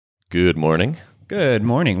Good morning. Good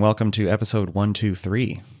morning. Welcome to episode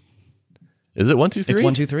 123. Is it 123? It's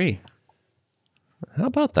 123. How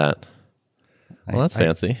about that? Well, that's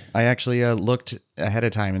fancy. I actually looked ahead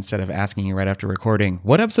of time instead of asking you right after recording.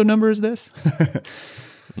 What episode number is this?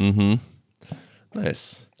 Mm-hmm.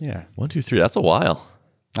 Nice. Yeah. 123. That's a while.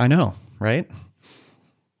 I know, right?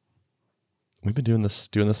 We've been doing this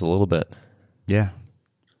a little bit. Yeah.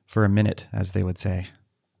 For a minute, as they would say.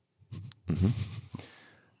 Mm-hmm.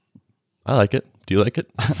 I like it. Do you like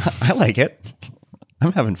it? I like it.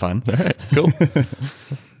 I'm having fun. All right. Cool. You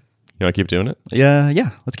want to keep doing it?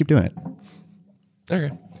 Yeah. Let's keep doing it.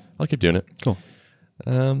 Okay. I'll keep doing it. Cool.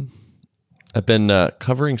 I've been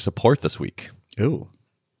covering support this week. Ooh.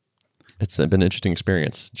 It's been an interesting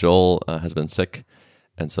experience. Joel has been sick,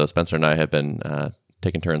 and so Spencer and I have been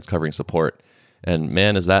taking turns covering support. And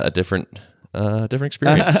man, is that a different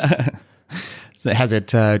experience. So has it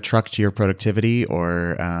trucked your productivity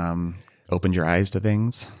or opened your eyes to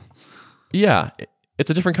things? Yeah, it's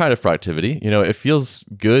a different kind of productivity. You know, it feels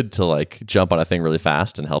good to like jump on a thing really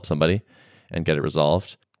fast and help somebody and get it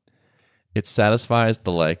resolved. It satisfies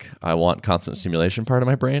the like, I want constant stimulation part of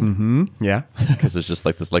my brain. Mm-hmm. Yeah. Because there's just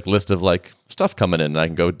like this like list of like stuff coming in and I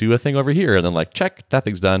can go do a thing over here and then like, check, that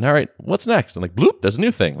thing's done. All right, what's next? And like, bloop, there's a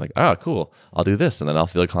new thing. Like, oh, cool. I'll do this and then I'll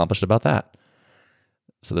feel accomplished about that.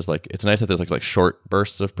 So there's like, it's nice that there's like short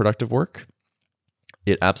bursts of productive work.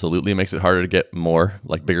 It absolutely makes it harder to get more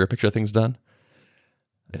like bigger picture things done.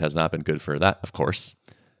 It has not been good for that, of course.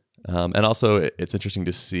 And also it's interesting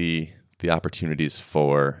to see the opportunities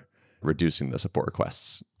for reducing the support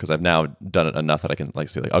requests, because I've now done it enough that I can like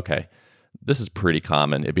see like, okay, this is pretty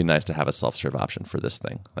common. It'd be nice to have a self-serve option for this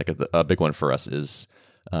thing. Like a big one for us is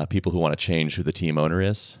people who want to change who the team owner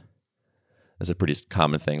is. It's a pretty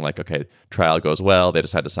common thing. Like, okay, trial goes well. They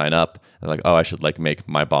decide to sign up. They're like, oh, I should like make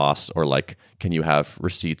my boss, or like, can you have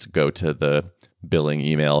receipts go to the billing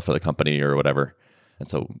email for the company or whatever? And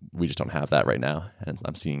so we just don't have that right now. And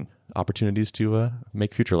I'm seeing opportunities to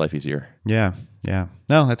make future life easier. Yeah.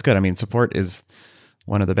 No, that's good. I mean, support is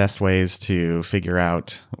one of the best ways to figure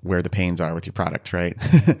out where the pains are with your product, right?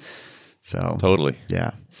 So Totally.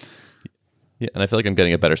 Yeah. Yeah, and I feel like I'm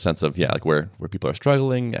getting a better sense of like where people are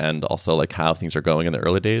struggling, and also like how things are going in the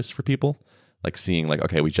early days for people. Like seeing like,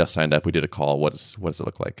 okay, we just signed up, we did a call. What does it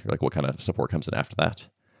look like? Or like what kind of support comes in after that?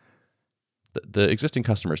 The existing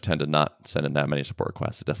customers tend to not send in that many support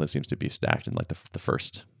requests. It definitely seems to be stacked in like the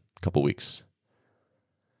first couple weeks,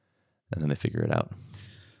 and then they figure it out.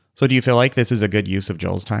 So do you feel like this is a good use of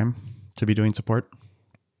Joel's time to be doing support?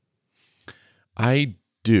 I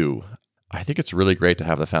do. I think it's really great to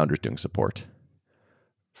have the founders doing support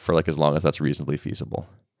for like as long as that's reasonably feasible.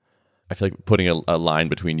 I feel like putting a line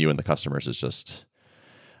between you and the customers is just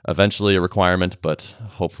eventually a requirement, but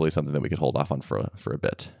hopefully something that we could hold off on for a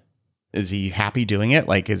bit. Is he happy doing it?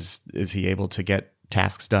 Like, is he able to get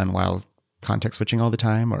tasks done while context switching all the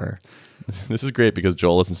time? Or this is great because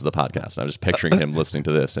Joel listens to the podcast. I'm just picturing him listening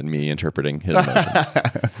to this and me interpreting his emotions.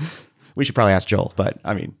 We should probably ask Joel, but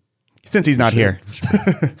I mean, since he's not here.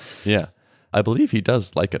 Yeah. I believe he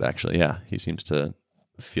does like it, actually. Yeah. He seems to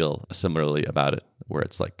feel similarly about it, where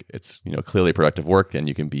it's like, it's, clearly productive work and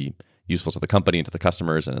you can be useful to the company and to the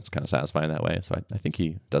customers, and it's kind of satisfying that way. So I think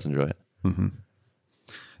he does enjoy it. Mm-hmm.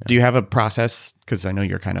 Yeah. Do you have a process? Because I know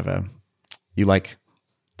you're kind of you like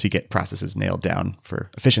to get processes nailed down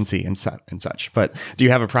for efficiency and such, but do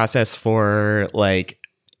you have a process for like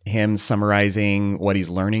him summarizing what he's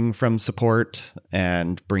learning from support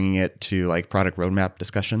and bringing it to like product roadmap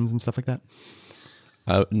discussions and stuff like that?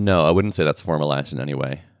 No, I wouldn't say that's formalized in any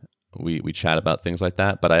way. We chat about things like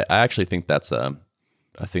that, but I actually think that's a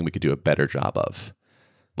thing we could do a better job of.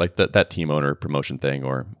 Like that team owner promotion thing,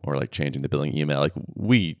 or like changing the billing email. Like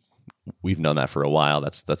we've known that for a while.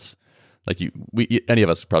 That's like any of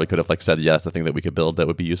us probably could have like said, yeah, that's the thing that we could build that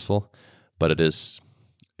would be useful. But it is,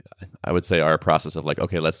 I would say, our process of like,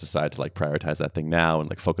 okay, let's decide to like prioritize that thing now and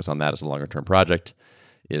like focus on that as a longer term project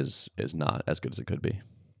is not as good as it could be.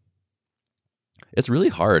 It's really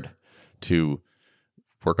hard to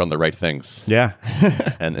work on the right things. Yeah.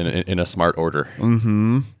 And in a smart order.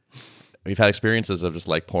 Mm-hmm. We've had experiences of just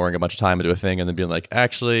like pouring a bunch of time into a thing and then being like,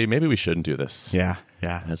 actually, maybe we shouldn't do this. Yeah.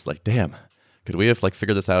 And it's like, damn, could we have like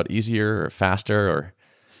figured this out easier or faster, or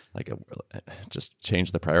like just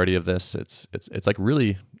change the priority of this? It's like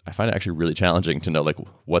really, I find it actually really challenging to know like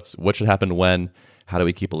what should happen when, how do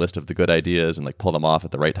we keep a list of the good ideas and like pull them off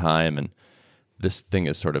at the right time? And this thing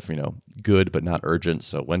is sort of, good, but not urgent.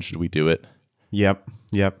 So when should we do it? Yep.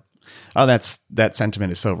 Oh, that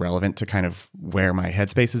sentiment is so relevant to kind of where my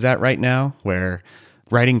headspace is at right now, where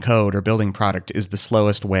writing code or building product is the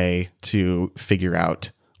slowest way to figure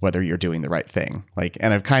out whether you're doing the right thing. Like,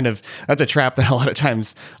 and that's a trap that a lot of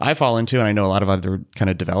times I fall into. And I know a lot of other kind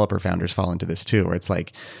of developer founders fall into this too, where it's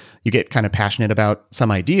like you get kind of passionate about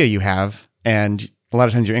some idea you have. And a lot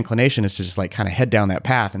of times your inclination is to just like kind of head down that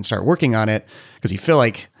path and start working on it because you feel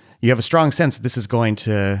like you have a strong sense that this is going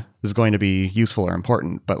to be useful or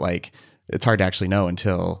important. But like, it's hard to actually know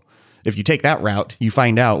until if you take that route, you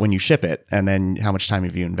find out when you ship it, and then how much time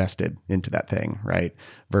have you invested into that thing, right?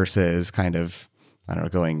 Versus kind of, I don't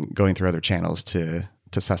know, going through other channels to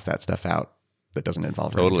suss that stuff out that doesn't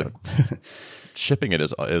involve Totally. code. Shipping it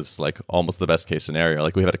is like almost the best case scenario.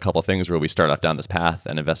 Like we've had a couple of things where we start off down this path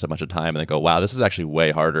and invest a bunch of time and then go, wow, this is actually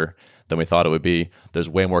way harder than we thought it would be. There's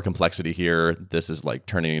way more complexity here. This is like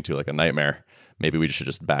turning into like a nightmare. Maybe we should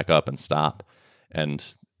just back up and stop. And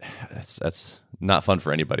that's not fun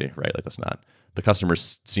for anybody, right? Like the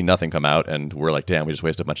customers see nothing come out and we're like, damn, we just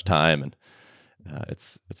wasted a bunch of time. And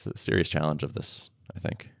it's a serious challenge of this, I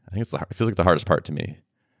think. It feels like the hardest part to me.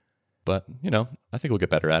 But, I think we'll get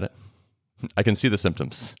better at it. I can see the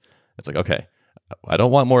symptoms. It's like, okay, I don't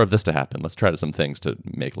want more of this to happen. Let's try some things to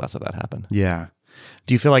make less of that happen. Yeah.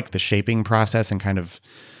 Do you feel like the shaping process and kind of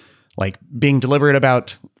like being deliberate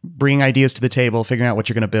about bringing ideas to the table, figuring out what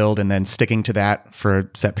you're going to build, and then sticking to that for a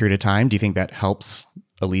set period of time, do you think that helps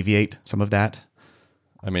alleviate some of that?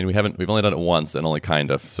 I mean, we've only done it once and only kind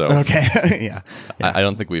of. So okay. Yeah. I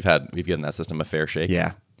don't think we've given that system a fair shake.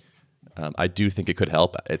 Yeah. I do think it could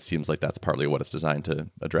help. It seems like that's partly what it's designed to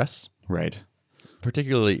address. Right.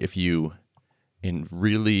 Particularly if you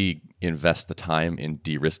really invest the time in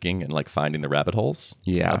de-risking and like finding the rabbit holes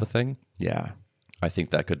of a thing. Yeah. I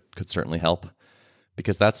think that could certainly help,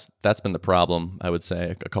 because that's been the problem, I would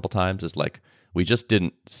say, a couple times, is like we just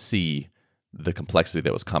didn't see the complexity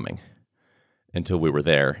that was coming until we were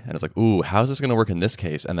there. And it's like, ooh, how's this going to work in this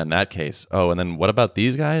case? And then that case. Oh, and then what about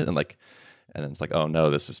these guys? And then it's like, oh no,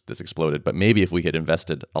 this exploded. But maybe if we had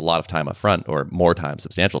invested a lot of time up front, or more time,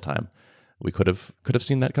 substantial time, we could have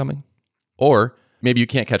seen that coming. Or maybe you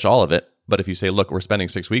can't catch all of it, but if you say, look, we're spending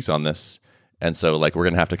 6 weeks on this, and so like we're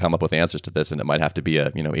going to have to come up with answers to this, and it might have to be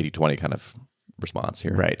a 80-20 kind of response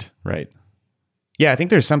here. Right. Yeah, I think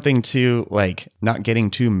there's something to like not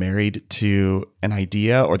getting too married to an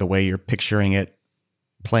idea or the way you're picturing it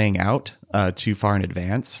playing out too far in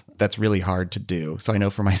advance. That's really hard to do. So I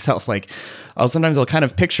know for myself, like I'll kind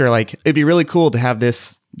of picture like it'd be really cool to have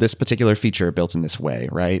this particular feature built in this way,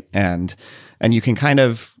 right? And you can kind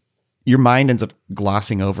of, your mind ends up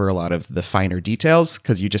glossing over a lot of the finer details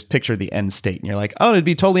because you just picture the end state and you're like, oh, it'd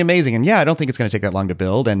be totally amazing. And yeah, I don't think it's going to take that long to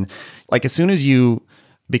build. And like as soon as you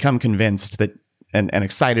become convinced that and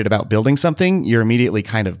excited about building something, you're immediately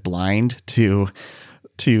kind of blind to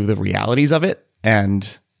the realities of it.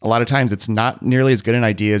 And a lot of times it's not nearly as good an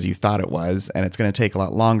idea as you thought it was, and it's going to take a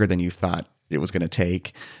lot longer than you thought it was going to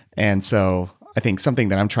take. And so I think something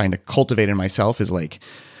that I'm trying to cultivate in myself is like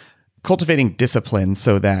cultivating discipline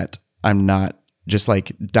so that I'm not just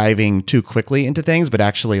like diving too quickly into things, but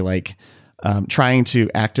actually like trying to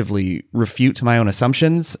actively refute my own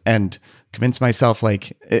assumptions and convince myself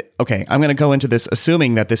like, okay, I'm going to go into this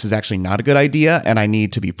assuming that this is actually not a good idea, and I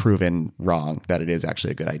need to be proven wrong that it is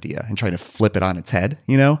actually a good idea, and trying to flip it on its head,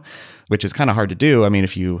 which is kind of hard to do. I mean,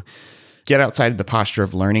 if you get outside of the posture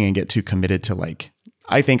of learning and get too committed to like,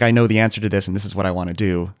 I think I know the answer to this and this is what I want to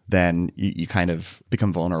do, then you kind of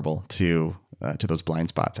become vulnerable to those blind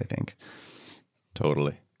spots, I think.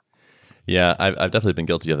 Totally. Yeah, I've definitely been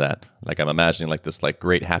guilty of that. Like I'm imagining like this like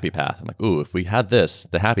great happy path. I'm like, ooh, if we had this,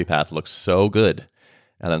 the happy path looks so good.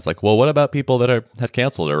 And then it's like, well, what about people that have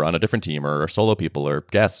canceled or on a different team or solo people or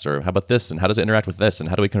guests, or how about this? And how does it interact with this? And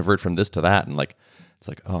how do we convert from this to that? And like, it's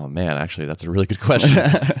like, oh man, actually, that's a really good question.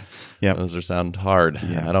 Yeah, those sound hard.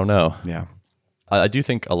 Yeah. I don't know. Yeah. I do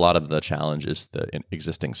think a lot of the challenge is the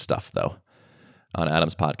existing stuff, though. On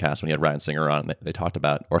Adam's podcast, when he had Ryan Singer on, they talked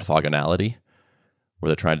about orthogonality,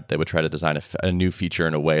 where they would try to design a new feature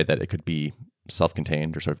in a way that it could be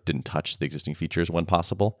self-contained or sort of didn't touch the existing features when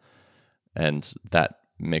possible. And that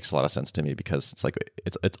makes a lot of sense to me, because it's like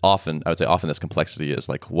it's often, I would say often this complexity is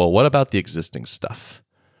like, well, what about the existing stuff?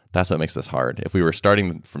 That's what makes this hard. If we were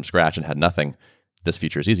starting from scratch and had nothing, this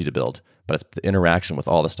feature is easy to build, but it's the interaction with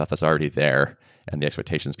all the stuff that's already there and the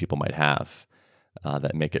expectations people might have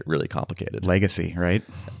that make it really complicated. Legacy, right?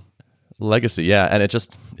 Legacy, yeah. And it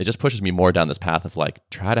just pushes me more down this path of like,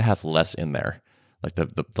 try to have less in there. Like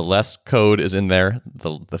the less code is in there,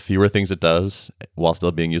 the fewer things it does while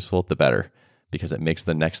still being useful, the better, because it makes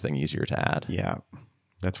the next thing easier to add. Yeah.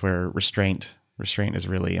 That's where restraint is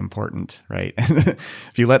really important, right?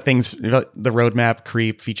 If you let the roadmap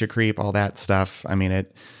creep, feature creep, all that stuff, I mean,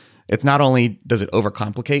 it's not only does it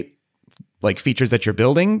overcomplicate like features that you're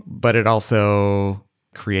building, but it also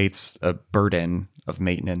creates a burden of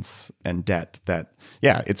maintenance and debt that,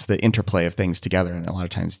 yeah, it's the interplay of things together. And a lot of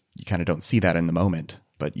times you kind of don't see that in the moment,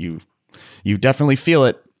 but you definitely feel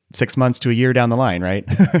it 6 months to a year down the line, right?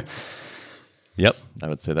 Yep, I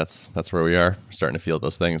would say that's where we are. We're starting to feel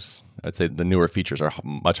those things. I'd say the newer features are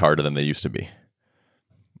much harder than they used to be.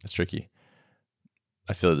 It's tricky.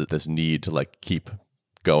 I feel that this need to like keep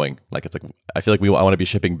going. Like it's like I feel like I want to be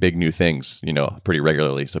shipping big new things, pretty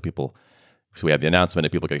regularly. So we have the announcement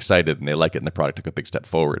and people get excited and they like it and the product took a big step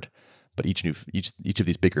forward. But each of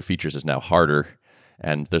these bigger features is now harder,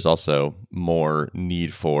 and there's also more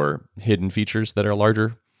need for hidden features that are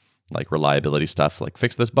larger, like reliability stuff, like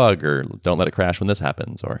fix this bug or don't let it crash when this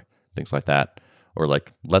happens, or things like that, or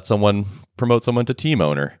like let someone promote someone to team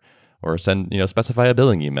owner, or send specify a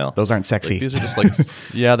billing email. Those aren't sexy. Like, these are just like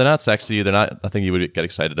yeah, they're not sexy. They're not a thing you would get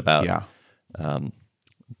excited about. Yeah,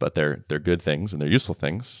 but they're good things and they're useful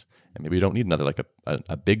things. And maybe we don't need another like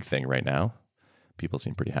a big thing right now. People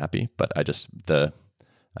seem pretty happy, but I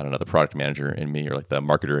don't know, the product manager in me or like the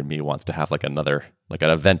marketer in me wants to have like another, like an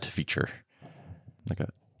event feature, like a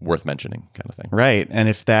worth mentioning kind of thing. Right. And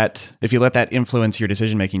if you let that influence your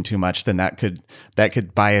decision making too much, then that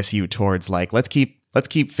could bias you towards like, let's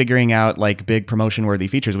keep figuring out like big promotion worthy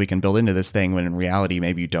features we can build into this thing, when in reality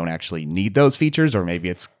maybe you don't actually need those features, or maybe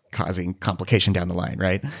it's causing complication down the line,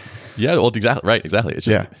 right? Yeah, well, exactly. It's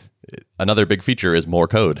just another big feature is more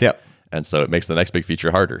code. Yep. And so it makes the next big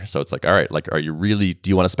feature harder. So it's like, all right, like, do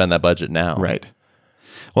you want to spend that budget now? Right.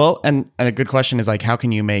 Well, and a good question is like, how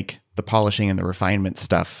can you make the polishing and the refinement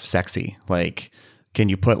stuff sexy? Like, can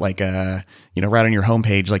you put like right on your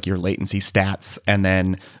homepage, like your latency stats, and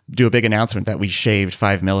then do a big announcement that we shaved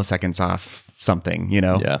 5 milliseconds off something,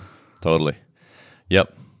 Yeah, totally.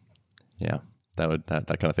 Yep. Yeah. That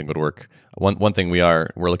kind of thing would work. One thing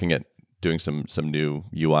we're looking at doing some new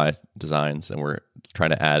UI designs, and we're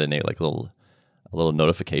trying to add in a little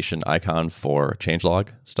notification icon for changelog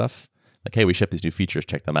stuff. Like, hey, we ship these new features,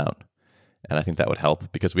 check them out. And I think that would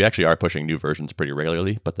help, because we actually are pushing new versions pretty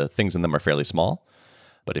regularly, but the things in them are fairly small.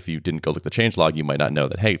 But if you didn't go look at the changelog, you might not know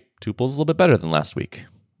that, hey, Tuple's a little bit better than last week.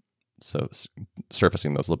 So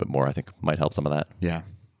surfacing those a little bit more, I think, might help some of that. Yeah.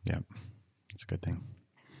 It's a good thing.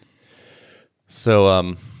 So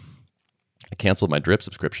I canceled my Drip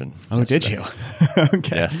subscription. Oh, did you?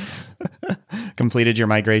 Okay. Yes. Completed your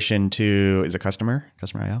migration to, is it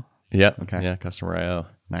Customer.io? Yeah. Okay. Yeah, Customer.io.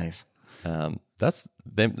 Nice.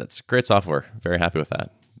 That's great software. Very happy with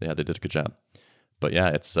that. Yeah, they did a good job. But yeah,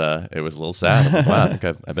 it was a little sad. I was like, wow, I think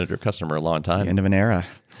I've been a Drip customer a long time. The end of an era.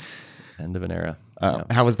 Yeah.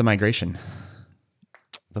 How was the migration?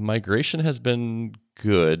 The migration has been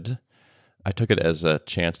good. I took it as a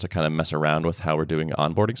chance to kind of mess around with how we're doing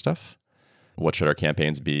onboarding stuff. What should our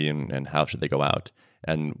campaigns be, and how should they go out?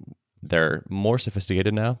 And they're more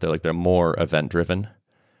sophisticated now. They're more event driven.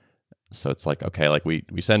 So it's like, okay, like we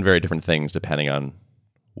send very different things depending on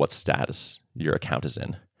what status your account is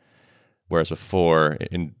in. Whereas before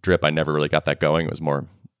in Drip, I never really got that going. It was more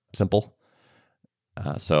simple.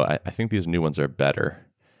 So I think these new ones are better.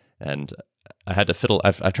 And I had to fiddle.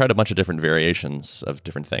 I've tried a bunch of different variations of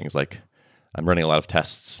different things. Like I'm running a lot of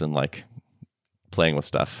tests and like playing with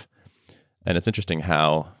stuff. And it's interesting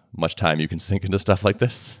how much time you can sink into stuff like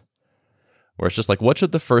this, where it's just like, what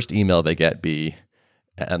should the first email they get be,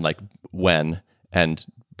 and like when,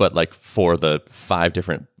 but like for the 5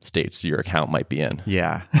 different states your account might be in.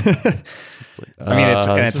 Yeah. It's like, I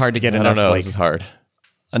mean, it's hard to get enough. This is hard.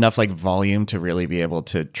 Enough like volume to really be able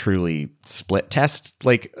to truly split test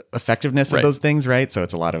like effectiveness of those things, right? So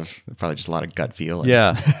it's probably just a lot of gut feel.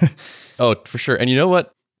 Yeah. Oh, for sure. And you know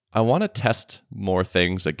what? I want to test more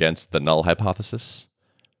things against the null hypothesis.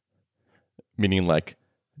 Meaning like,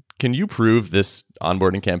 can you prove this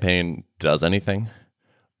onboarding campaign does anything?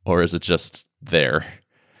 Or is it just there?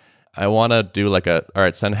 I want to do like all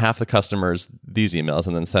right, send half the customers these emails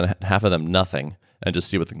and then send half of them nothing, and just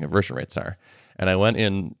see what the conversion rates are. And I went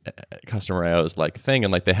in Customer.io's like thing,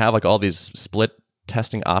 and like they have like all these split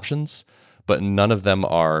testing options, but none of them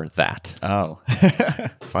are that. Oh,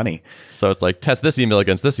 funny. So it's like, test this email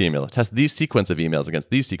against this email, test these sequence of emails against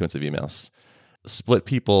these sequence of emails, split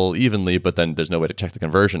people evenly, but then there's no way to check the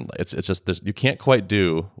conversion. It's just, you can't quite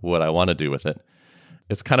do what I want to do with it.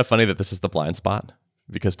 It's kind of funny that this is the blind spot,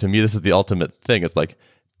 because to me, this is the ultimate thing. It's like,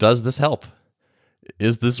 does this help?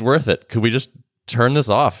 Is this worth it? Could we just turn this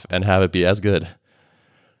off and have it be as good?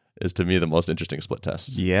 Is to me the most interesting split test.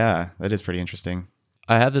 Yeah, that is pretty interesting.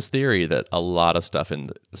 I have this theory that a lot of stuff in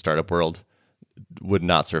the startup world would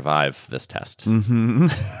not survive this test. Mm-hmm.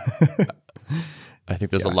 I think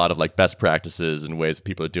there's a lot of like best practices and ways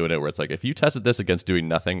people are doing it where it's like, if you tested this against doing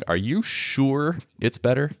nothing, are you sure it's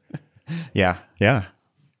better? Yeah.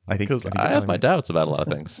 I think Because I have my doubts about a lot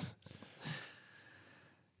of things.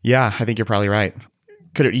 Yeah, I think you're probably right.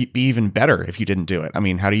 Could it be even better if you didn't do it? I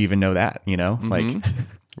mean, how do you even know that? You know, like,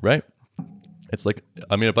 right. It's like,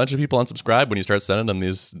 I mean, a bunch of people unsubscribe when you start sending them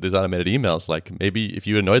these automated emails. Like maybe if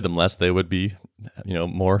you annoyed them less, they would be, you know,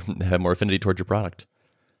 have more affinity towards your product.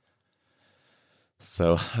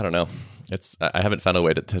 So I don't know. I haven't found a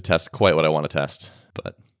way to test quite what I want to test,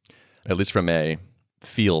 but at least from a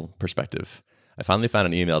feel perspective, I finally found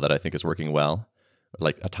an email that I think is working well,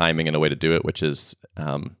 like a timing and a way to do it, which is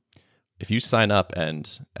if you sign up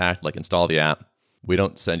and install the app, we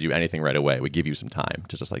don't send you anything right away. We give you some time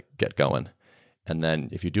to just like get going. And then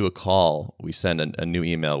if you do a call, we send a new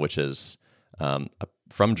email, which is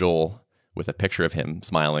from Joel with a picture of him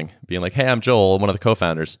smiling, being like, hey, I'm Joel, one of the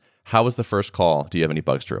co-founders. How was the first call? Do you have any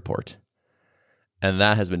bugs to report? And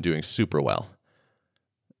that has been doing super well.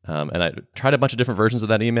 And I tried a bunch of different versions of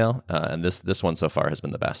that email, and this one so far has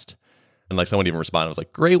been the best. And like someone even responded, was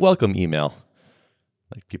like, great welcome email.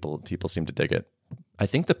 Like people seem to dig it. I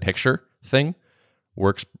think the picture thing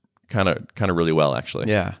works kind of really well, actually.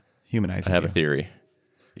 Yeah, humanizes I have a theory.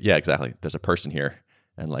 Yeah, exactly. There's a person here,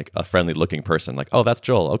 and like a friendly looking person. Like, oh, that's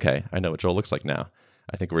Joel. Okay, I know what Joel looks like now.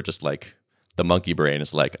 I think we're just like the monkey brain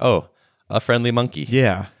is like, oh, a friendly monkey.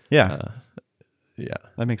 Yeah. Yeah,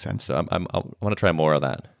 that makes sense. So I want to try more of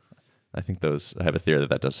that. I think I have a theory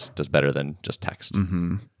that does better than just text.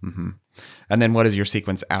 Mm-hmm. Mm-hmm. And then what does your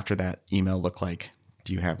sequence after that email look like?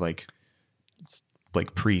 Do you have like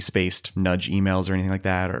pre-spaced nudge emails or anything like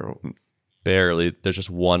that? Or barely. There's just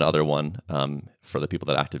one other one for the people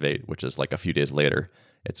that activate, which is like a few days later.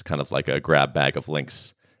 It's kind of like a grab bag of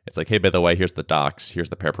links. It's like, hey, by the way, here's the docs. Here's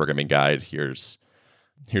the pair programming guide. Here's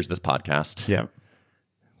this podcast. Yeah.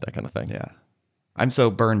 That kind of thing. Yeah. I'm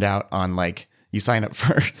so burned out on like you sign up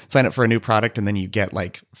for a new product and then you get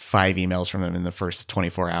like 5 emails from them in the first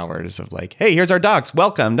 24 hours of like, hey, here's our docs.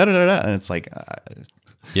 Welcome. Da, da, da, da. And it's like,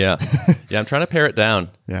 yeah. I'm trying to pare it down.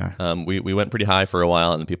 Yeah. We went pretty high for a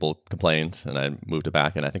while and people complained and I moved it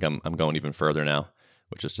back. And I think I'm going even further now,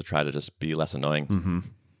 which is to try to just be less annoying. Mm-hmm.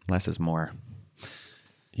 Less is more.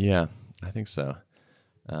 Yeah, I think so.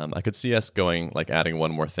 I could see us going like adding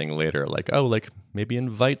one more thing later, like, oh, like maybe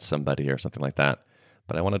invite somebody or something like that.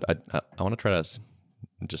 But I want to try to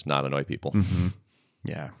just not annoy people. Mm-hmm.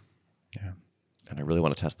 Yeah. And I really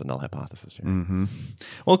want to test the null hypothesis here. Mm-hmm.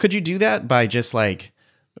 Well, could you do that by just like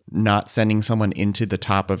not sending someone into the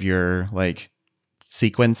top of your like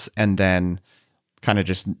sequence and then kind of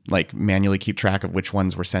just like manually keep track of which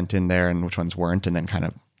ones were sent in there and which ones weren't, and then kind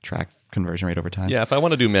of track conversion rate over time? Yeah, if I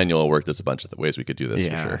want to do manual work, there's a bunch of ways we could do this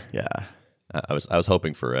for sure. Yeah. I was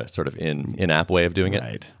hoping for a sort of in-app way of doing it.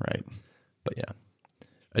 Right. But yeah.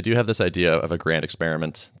 I do have this idea of a grand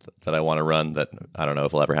experiment that I want to run that I don't know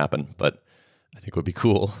if will ever happen, but I think would be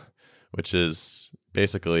cool, which is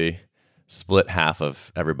basically split half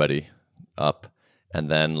of everybody up and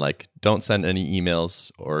then like don't send any emails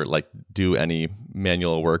or like do any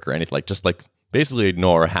manual work or anything, like just like basically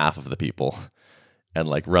ignore half of the people and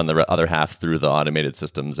like run the other half through the automated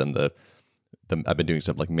systems and the I've been doing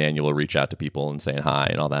some like manual reach out to people and saying hi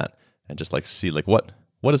and all that and just like see like what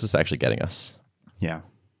is this actually getting us? Yeah.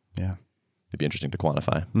 It'd be interesting to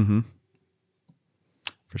quantify. Mm-hmm.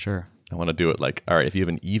 For sure. I want to do it like, all right, if you have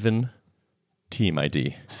an even team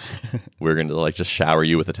ID, we're going to like just shower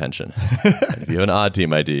you with attention. And if you have an odd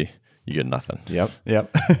team ID, you get nothing. Yep.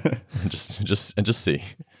 and just see.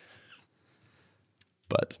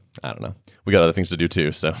 But I don't know. We got other things to do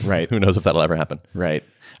too, so right. Who knows if that'll ever happen. Right.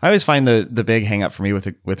 I always find the big hang up for me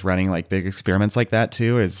with running like big experiments like that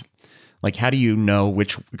too is like, how do you know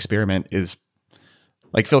which experiment is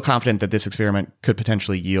like feel confident that this experiment could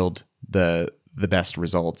potentially yield the best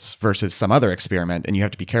results versus some other experiment, and you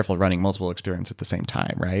have to be careful running multiple experiments at the same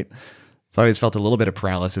time, right? So I always felt a little bit of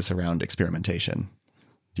paralysis around experimentation.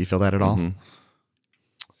 Do you feel that at all?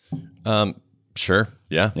 Mm-hmm. Sure.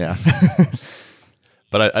 Yeah. Yeah.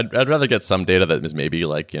 But I'd rather get some data that is maybe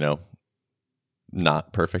like, you know,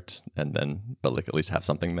 not perfect but like at least have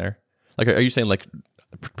something there. Like, are you saying like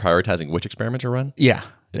prioritizing which experiment to run? Yeah.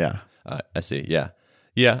 I see. Yeah.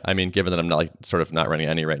 Yeah, I mean, given that I'm not like sort of not running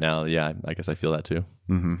any right now, yeah, I guess I feel that too.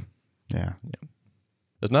 Mm-hmm. Yeah.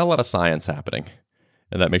 There's not a lot of science happening,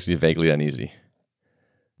 and that makes me vaguely uneasy.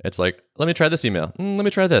 It's like, let me try this email. Let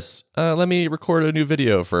me try this. Let me record a new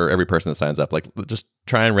video for every person that signs up. Like, just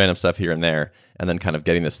trying random stuff here and there, and then kind of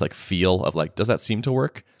getting this like feel of like, does that seem to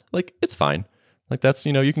work? Like, it's fine. Like that's,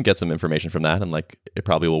 you know, you can get some information from that, and like it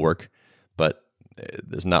probably will work. But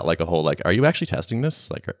there's not like a whole like, are you actually testing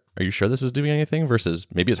this? Like, are you sure this is doing anything? Versus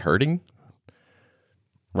maybe it's hurting.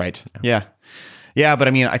 Right. Yeah. Yeah. But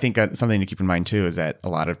I mean, I think something to keep in mind too is that a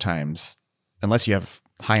lot of times, unless you have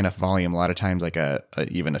high enough volume, a lot of times like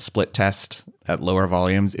even a split test at lower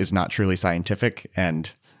volumes is not truly scientific.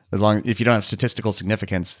 And if you don't have statistical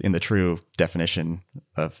significance in the true definition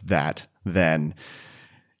of that, then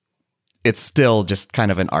it's still just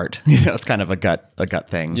kind of an art. It's kind of a gut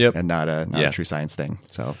thing, and not a true science thing.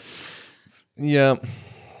 So yeah,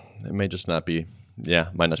 it may just not be. Yeah,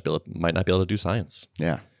 might not be able to do science.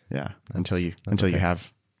 Yeah. Until you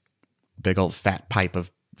have big old fat pipe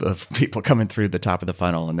of people coming through the top of the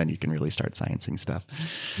funnel, and then you can really start sciencing stuff.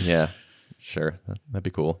 Yeah, sure, that'd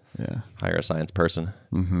be cool. Yeah, hire a science person.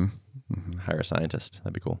 Mm-hmm. Hire a scientist.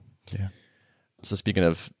 That'd be cool. Yeah. So speaking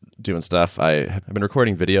of doing stuff, I've been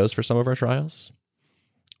recording videos for some of our trials.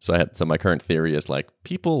 So my current theory is like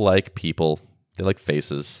people like people. They like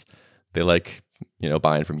faces. They like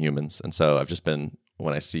buying from humans. And so I've just been,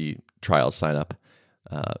 when I see trials sign up,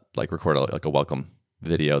 like record a welcome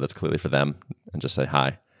video that's clearly for them and just say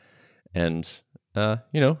hi. And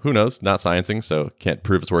who knows? Not sciencing, so can't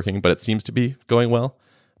prove it's working, but it seems to be going well.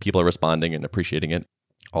 People are responding and appreciating it.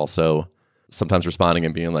 Also, sometimes responding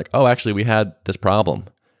and being like, oh, actually, we had this problem.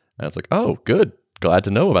 And it's like, oh, good. Glad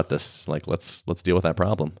to know about this. Like, let's deal with that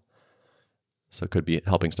problem. So it could be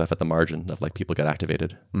helping stuff at the margin of like people get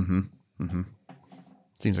activated. Mm-hmm. Mm-hmm.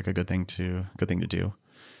 Seems like a good thing to do.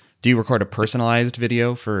 Do you record a personalized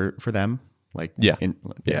video for them? Like yeah.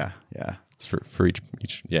 It's for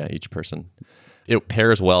each person. It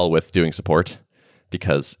pairs well with doing support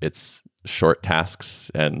because it's short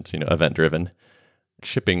tasks and event driven.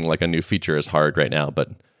 Shipping like a new feature is hard right now, but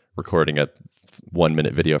recording a 1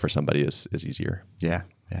 minute video for somebody is easier. Yeah.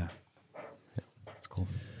 That's cool.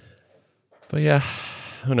 But yeah,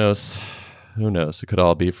 who knows? It could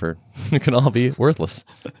all be worthless.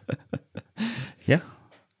 Yeah.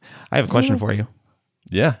 I have a question for you.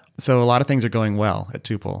 Yeah. So a lot of things are going well at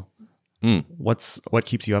Tuple. What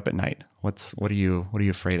keeps you up at night? What are you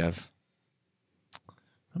afraid of?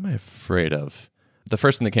 What am I afraid of? The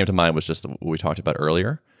first thing that came to mind was just what we talked about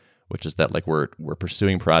earlier, which is that like we're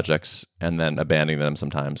pursuing projects and then abandoning them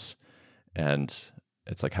sometimes, and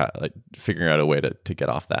it's like figuring out a way to get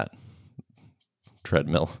off that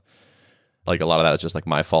treadmill. Like a lot of that is just like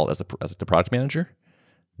my fault as the product manager.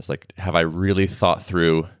 It's like, have I really thought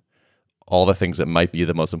through all the things that might be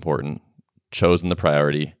the most important, chosen the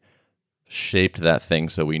priority, shaped that thing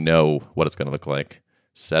so we know what it's going to look like,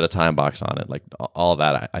 set a time box on it, like all of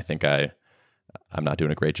that. I think I'm not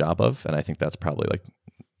doing a great job of, and I think that's probably like,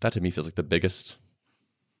 that to me feels like the biggest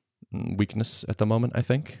weakness at the moment. I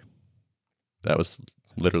think that was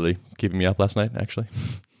literally keeping me up last night, actually,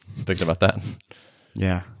 thinking about that.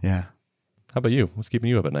 Yeah. How about you? What's keeping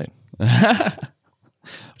you up at night?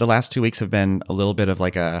 The last 2 weeks have been a little bit of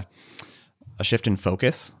like a shift in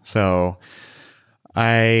focus. So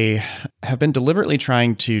I have been deliberately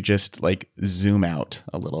trying to just like zoom out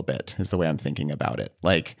a little bit is the way I'm thinking about it.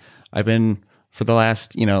 Like I've been for the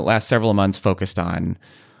last several months focused on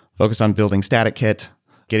building StaticKit,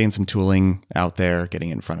 getting some tooling out there, getting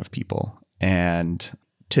in front of people. And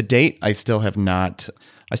to date, I still have not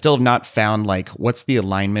found like what's the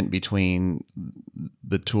alignment between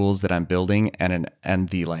the tools that I'm building and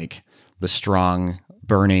the strong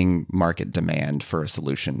burning market demand for a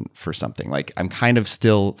solution for something. Like I'm kind of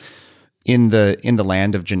still in the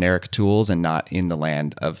land of generic tools and not in the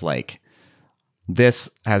land of like this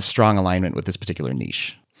has strong alignment with this particular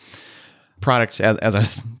niche. Product, as I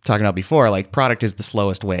was talking about before, like product is the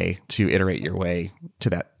slowest way to iterate your way to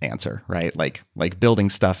that answer, right? Like building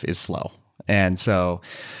stuff is slow. And so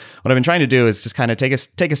what I've been trying to do is just kind of take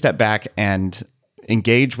a step back and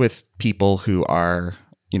engage with people who are,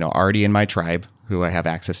 already in my tribe, who I have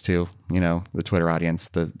access to, the Twitter audience,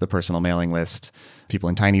 the personal mailing list, people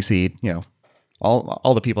in TinySeed,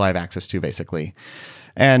 all the people I have access to basically,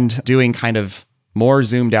 and doing kind of more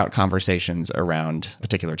zoomed out conversations around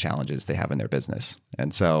particular challenges they have in their business.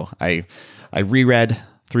 And so I reread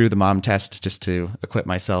through the mom test just to equip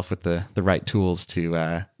myself with the right tools to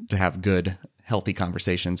have good, healthy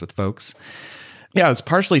conversations with folks. Yeah, it's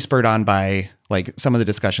partially spurred on by like some of the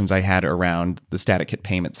discussions I had around the StaticKit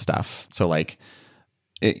payment stuff. So like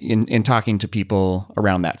in talking to people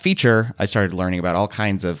around that feature, I started learning about all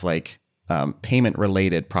kinds of like payment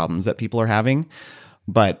related problems that people are having.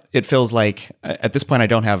 But it feels like at this point, I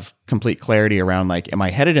don't have complete clarity around like, am I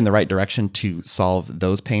headed in the right direction to solve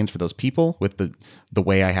those pains for those people with the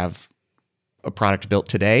way I have a product built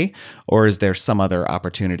today, or is there some other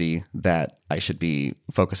opportunity that I should be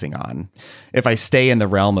focusing on? If I stay in the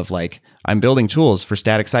realm of like, I'm building tools for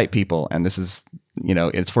static site people, and this is,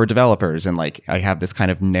 it's for developers, and like I have this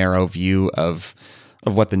kind of narrow view of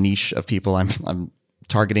what the niche of people I'm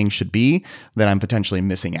targeting should be, then I'm potentially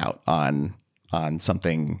missing out on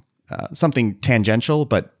something tangential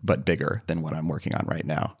but bigger than what I'm working on right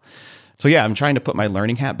now. So yeah, I'm trying to put my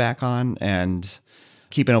learning hat back on and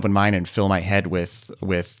keep an open mind and fill my head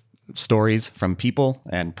with stories from people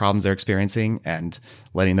and problems they're experiencing, and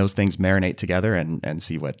letting those things marinate together and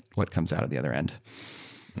see what comes out of the other end.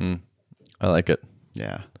 I like it.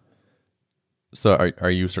 Yeah. So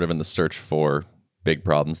are you sort of in the search for big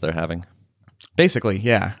problems they're having? Basically,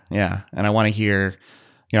 yeah. And I want to hear,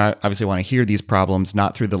 I obviously want to hear these problems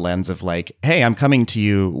not through the lens of like, hey, I'm coming to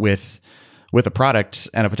you with a product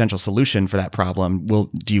and a potential solution for that problem.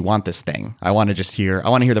 Do you want this thing? I want to hear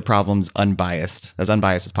the problems unbiased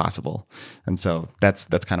as possible. And so that's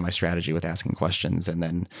kind of my strategy with asking questions. And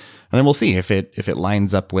then we'll see if it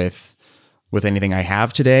lines up with anything I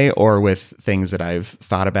have today, or with things that I've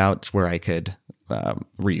thought about where I could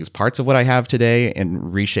reuse parts of what I have today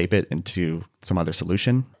and reshape it into some other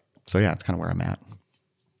solution. So yeah, it's kind of where I'm at.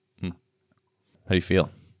 How do you feel?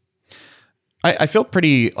 I feel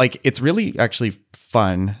pretty like it's really actually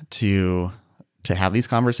fun to have these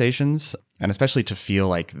conversations, and especially to feel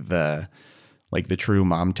like the true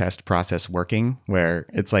mom test process working, where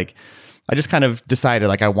it's like I just kind of decided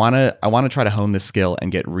like I want to try to hone this skill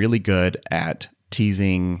and get really good at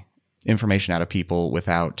teasing information out of people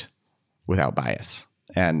without bias.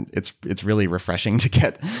 And it's really refreshing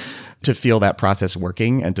to feel that process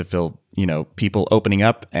working, and to feel, people opening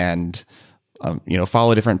up and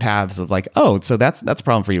follow different paths of like, oh, so that's a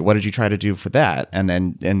problem for you. What did you try to do for that? And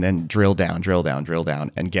then drill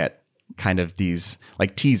down and get kind of these,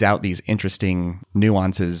 like, tease out these interesting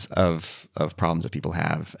nuances of problems that people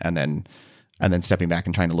have, and then stepping back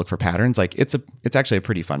and trying to look for patterns. Like it's actually a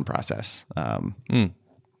pretty fun process. Are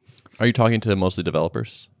you talking to mostly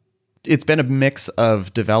developers? It's been a mix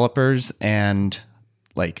of developers and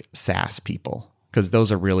like SaaS people, because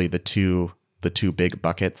those are really the two big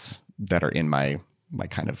buckets that are in my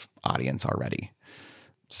kind of audience already.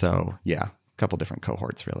 So yeah, a couple different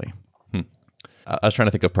cohorts really. I was trying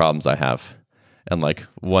to think of problems I have, and like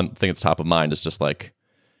one thing that's top of mind is just like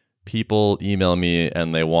people email me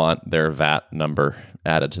and they want their VAT number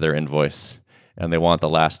added to their invoice, and they want the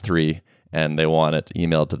last three, and they want it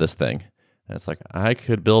emailed to this thing. And it's like, I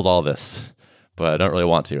could build all this, but I don't really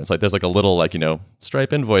want to. It's like there's like a little like,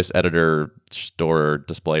 Stripe invoice editor, store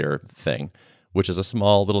displayer thing, which is a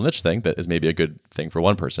small little niche thing that is maybe a good thing for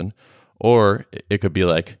one person. Or it could be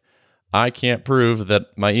like, I can't prove that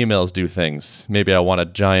my emails do things. Maybe I want a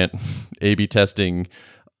giant A/B testing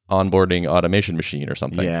onboarding automation machine or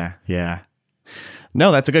something. Yeah.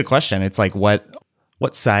 No, that's a good question. It's like what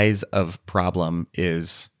size of problem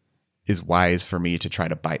is wise for me to try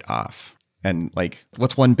to bite off? And like,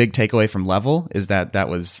 what's one big takeaway from Level is that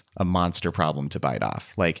was a monster problem to bite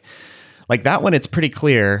off. Like that one, it's pretty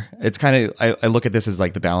clear. It's kind of, I look at this as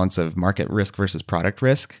like the balance of market risk versus product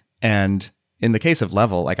risk. And in the case of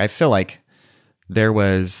Level, like I feel like there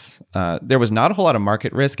was not a whole lot of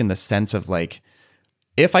market risk in the sense of like,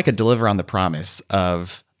 if I could deliver on the promise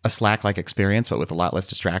of a Slack-like experience, but with a lot less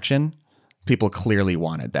distraction, people clearly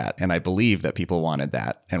wanted that. And I believe that people wanted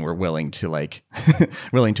that and were willing to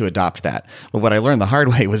willing to adopt that. But what I learned the hard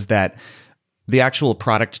way was that the actual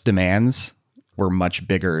product demands were much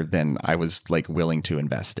bigger than I was like willing to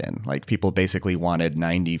invest in. Like people basically wanted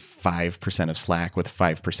 95% of Slack with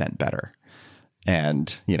 5% better.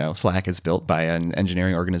 And, Slack is built by an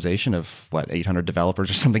engineering organization of 800 developers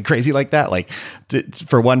or something crazy like that. Like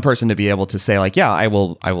for one person to be able to say like, yeah, I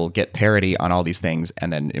will get parity on all these things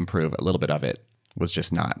and then improve a little bit of it was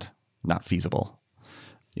just not feasible.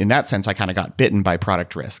 In that sense, I kind of got bitten by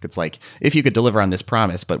product risk. It's like, if you could deliver on this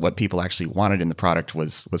promise, but what people actually wanted in the product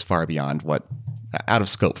was far beyond out of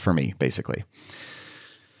scope for me, basically.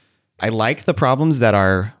 I like the problems that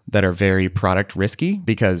are very product risky,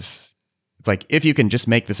 because it's like, if you can just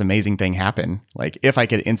make this amazing thing happen, like if I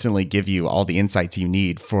could instantly give you all the insights you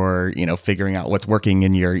need for, figuring out what's working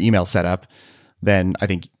in your email setup, then I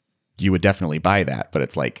think you would definitely buy that. But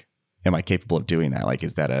it's like, am I capable of doing that? Like,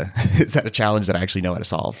 is that a challenge that I actually know how to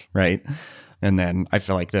solve? Right. And then I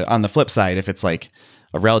feel like on the flip side, if it's like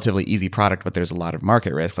a relatively easy product, but there's a lot of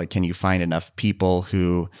market risk, like, can you find enough people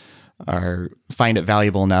who find it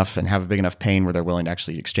valuable enough and have a big enough pain where they're willing to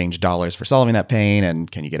actually exchange dollars for solving that pain? And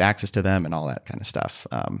can you get access to them and all that kind of stuff?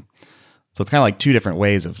 So it's kind of like two different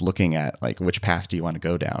ways of looking at like, which path do you want to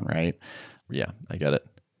go down, right? Yeah, I get it.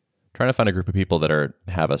 trying to find a group of people that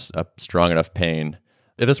have a strong enough pain.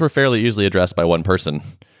 If this were fairly easily addressed by one person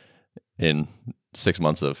in 6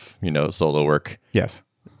 months of, solo work, Yes.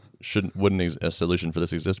 wouldn't a solution for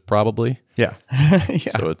this exist? Probably. Yeah. Yeah.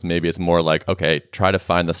 So it's more like, okay, try to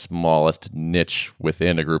find the smallest niche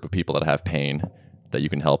within a group of people that have pain that you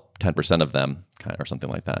can help 10% of them, or something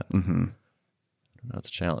like that. Mm-hmm. That's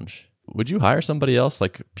a challenge. Would you hire somebody else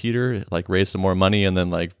like Peter, like raise some more money and then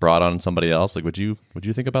like brought on somebody else? Like, would you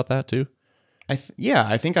think about that too? I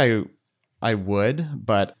think I would,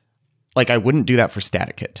 but like I wouldn't do that for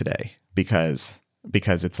Static Kit today because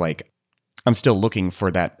it's like I'm still looking for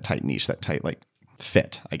that tight niche, that tight like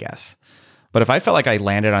fit, I guess. But if I felt like I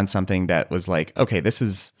landed on something that was like, okay, this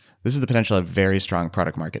is the potential of very strong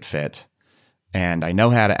product market fit, and I know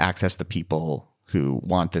how to access the people who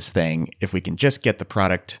want this thing. If we can just get the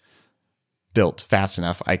product built fast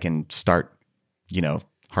enough, I can start,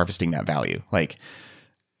 harvesting that value. Like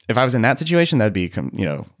if I was in that situation, that'd be,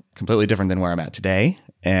 completely different than where I'm at today.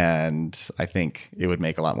 And I think it would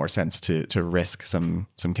make a lot more sense to risk some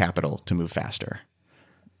capital to move faster.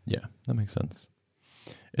 Yeah, that makes sense.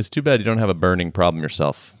 It's too bad you don't have a burning problem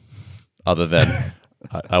yourself, other than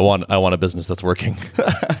I want a business that's working.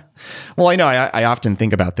 Well, I know I often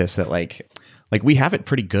think about this, that like we have it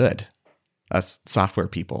pretty good, us software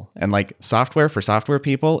people, and like software for software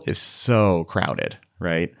people is so crowded,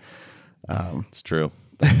 right? It's true.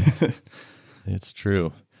 It's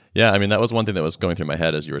true. Yeah, I mean, that was one thing that was going through my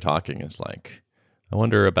head as you were talking. Is like, I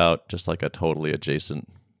wonder about just like a totally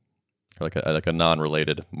adjacent, or like a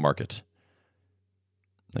non-related market.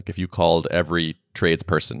 Like if you called every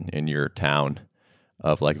tradesperson in your town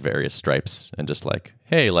of like various stripes and just like,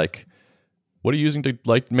 hey, like, what are you using to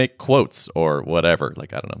like make quotes or whatever?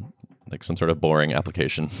 Like, I don't know, like some sort of boring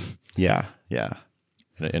application. Yeah.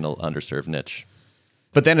 In an underserved niche.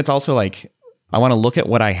 But then it's also like, I want to look at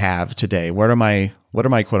what I have today. What are my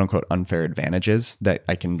quote unquote unfair advantages that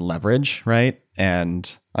I can leverage, right? And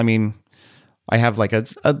I mean, I have like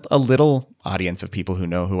a little audience of people who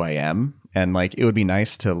know who I am, and like it would be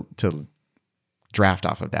nice to draft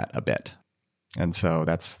off of that a bit. And so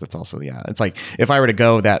that's also, yeah. It's like if I were to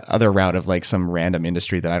go that other route of like some random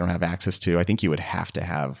industry that I don't have access to, I think you would have to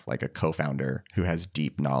have like a co-founder who has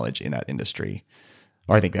deep knowledge in that industry.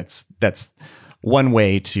 Or I think that's one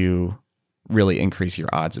way to really increase your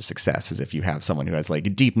odds of success, is if you have someone who has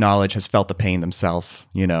like deep knowledge, has felt the pain themselves,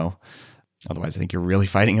 Otherwise, I think you're really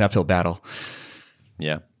fighting an uphill battle.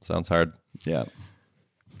 Yeah, sounds hard. Yeah.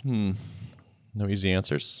 No easy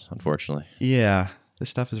answers, unfortunately. Yeah, this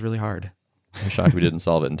stuff is really hard. I'm shocked we didn't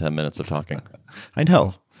solve it in 10 minutes of talking. I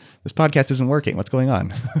know. This podcast isn't working. What's going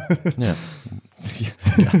on? Yeah.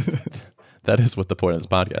 That is what the point of this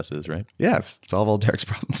podcast is, right? Yes. Solve all Derek's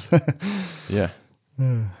problems. Yeah.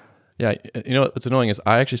 Yeah. You know what's annoying is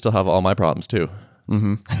I actually still have all my problems too.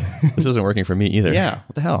 Mm-hmm. This isn't working for me either. Yeah.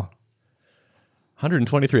 What the hell?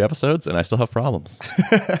 123 episodes and I still have problems.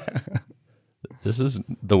 This is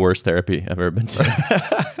the worst therapy I've ever been to.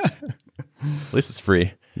 At least it's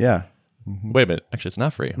free. Yeah. Mm-hmm. Wait a minute. Actually, it's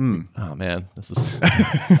not free. Oh man, this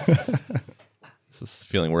is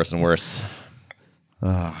feeling worse and worse.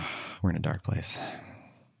 We're in a dark place.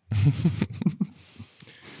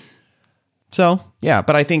 So yeah,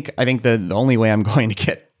 but I think the only way I'm going to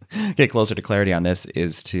get closer to clarity on this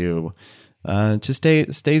is to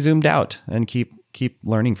stay zoomed out and keep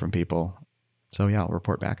learning from people. So yeah, I'll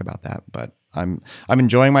report back about that. But I'm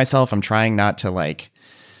enjoying myself. I'm trying not to like.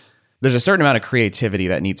 There's a certain amount of creativity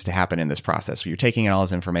that needs to happen in this process. Where you're taking in all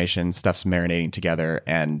this information, stuff's marinating together,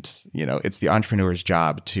 and it's the entrepreneur's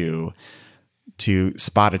job to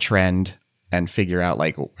spot a trend and figure out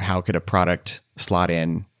like how could a product slot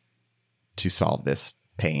in to solve this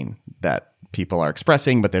pain that people are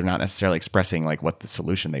expressing, but they're not necessarily expressing like what the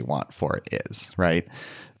solution they want for it is, right?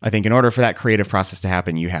 I think in order for that creative process to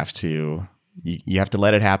happen, you have to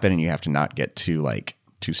let it happen, and you have to not get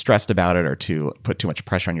too stressed about it or to put too much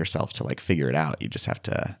pressure on yourself to like figure it out. You just have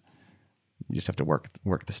to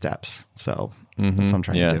work the steps. So that's what I'm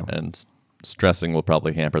trying to do. And stressing will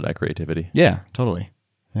probably hamper that creativity. Yeah, totally.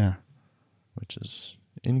 Yeah. Which is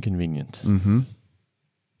inconvenient. Mm-hmm.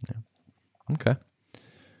 Yeah. Okay.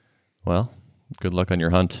 Well, good luck on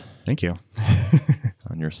your hunt. Thank you.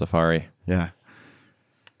 On your safari. Yeah.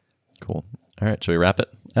 Cool. All right. Shall we wrap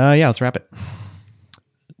it? Yeah, let's wrap it.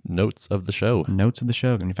 Notes of the show. Notes of the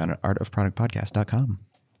show can be found at artofproductpodcast.com.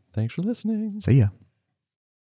 Thanks for listening. See ya.